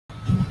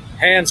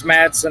Hans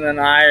Madsen and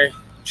I,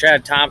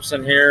 Chad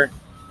Thompson here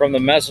from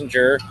the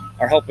Messenger,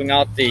 are helping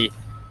out the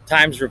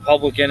Times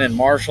Republican in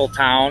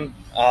Marshalltown.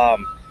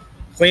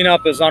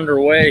 Cleanup is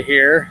underway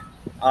here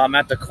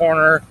at the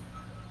corner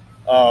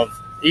of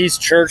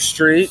East Church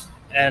Street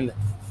and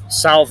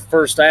South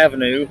First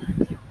Avenue.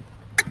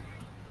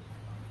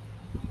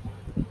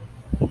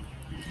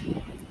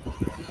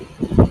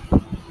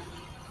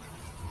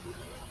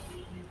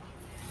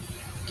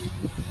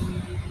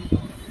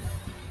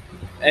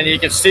 And you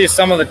can see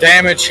some of the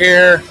damage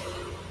here.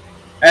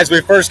 As we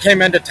first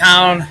came into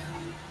town,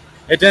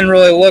 it didn't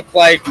really look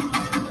like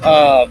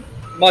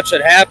much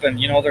had happened.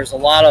 You know, there's a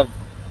lot of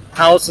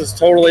houses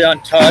totally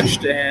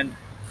untouched, and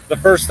the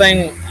first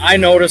thing I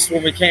noticed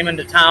when we came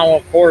into town,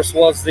 of course,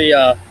 was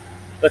the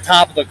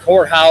top of the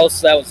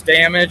courthouse that was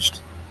damaged.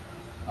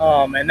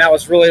 And that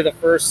was really the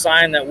first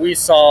sign that we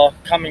saw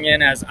coming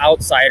in as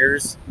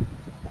outsiders.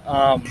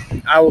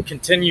 I will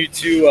continue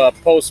to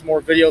post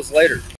more videos later.